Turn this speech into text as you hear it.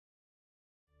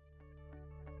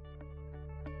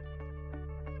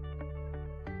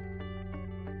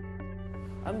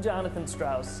I'm Jonathan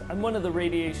Strauss. I'm one of the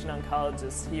radiation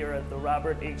oncologists here at the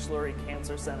Robert H. Lurie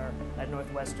Cancer Center at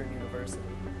Northwestern University.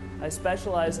 I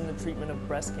specialize in the treatment of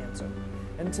breast cancer.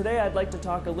 And today I'd like to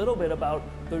talk a little bit about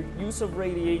the use of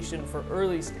radiation for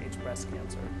early stage breast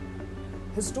cancer.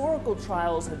 Historical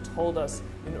trials had told us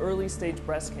in early stage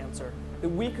breast cancer that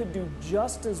we could do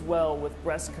just as well with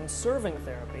breast conserving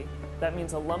therapy, that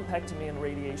means a lumpectomy and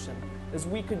radiation, as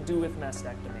we could do with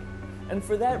mastectomy. And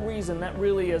for that reason, that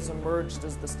really has emerged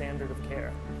as the standard of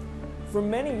care. For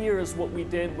many years, what we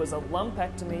did was a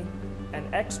lumpectomy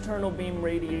and external beam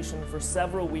radiation for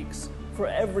several weeks for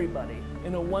everybody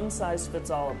in a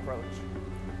one-size-fits-all approach.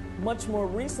 Much more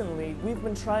recently, we've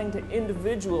been trying to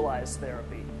individualize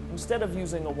therapy instead of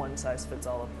using a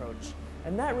one-size-fits-all approach.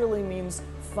 And that really means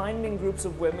finding groups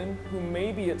of women who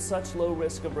may be at such low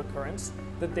risk of recurrence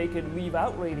that they could leave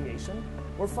out radiation,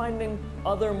 or finding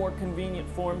other more convenient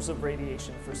forms of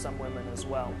radiation for some women as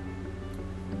well.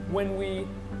 When we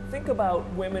think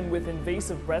about women with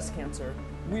invasive breast cancer,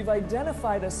 we've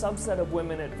identified a subset of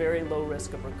women at very low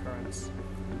risk of recurrence.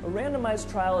 A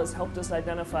randomized trial has helped us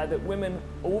identify that women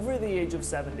over the age of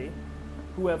 70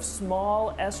 who have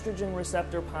small estrogen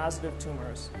receptor positive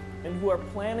tumors and who are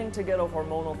planning to get a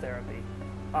hormonal therapy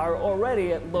are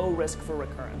already at low risk for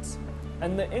recurrence.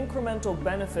 And the incremental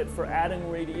benefit for adding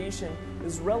radiation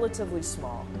is relatively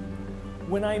small.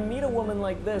 When I meet a woman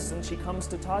like this and she comes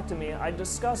to talk to me, I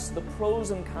discuss the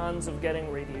pros and cons of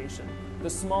getting radiation, the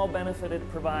small benefit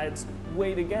it provides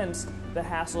weighed against the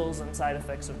hassles and side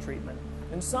effects of treatment.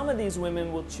 And some of these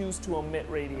women will choose to omit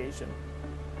radiation.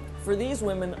 For these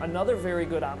women, another very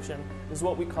good option is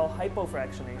what we call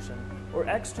hypofractionation, or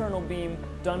external beam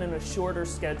done in a shorter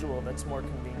schedule that's more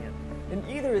convenient. And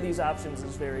either of these options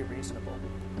is very reasonable.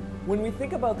 When we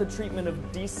think about the treatment of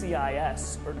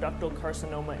DCIS, or ductal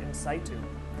carcinoma in situ,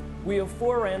 we have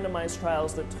 4 randomized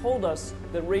trials that told us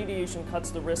that radiation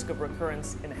cuts the risk of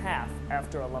recurrence in half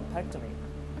after a lumpectomy.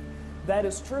 That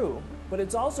is true, but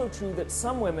it's also true that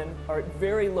some women are at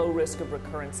very low risk of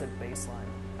recurrence at baseline.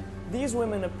 These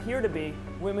women appear to be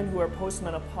women who are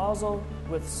postmenopausal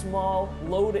with small,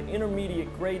 low to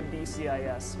intermediate grade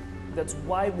DCIS that's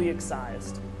widely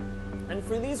excised. And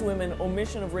for these women,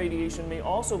 omission of radiation may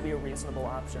also be a reasonable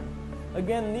option.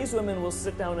 Again, these women will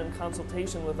sit down in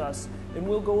consultation with us and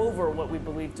we'll go over what we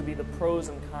believe to be the pros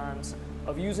and cons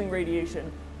of using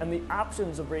radiation and the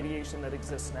options of radiation that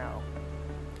exist now.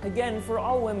 Again, for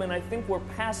all women, I think we're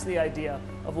past the idea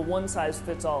of a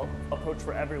one-size-fits-all approach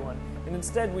for everyone, and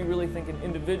instead we really think an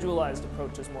individualized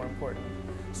approach is more important.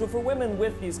 So for women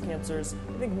with these cancers,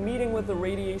 I think meeting with a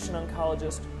radiation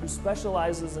oncologist who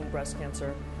specializes in breast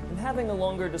cancer and having a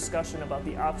longer discussion about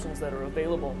the options that are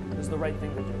available is the right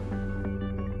thing to do.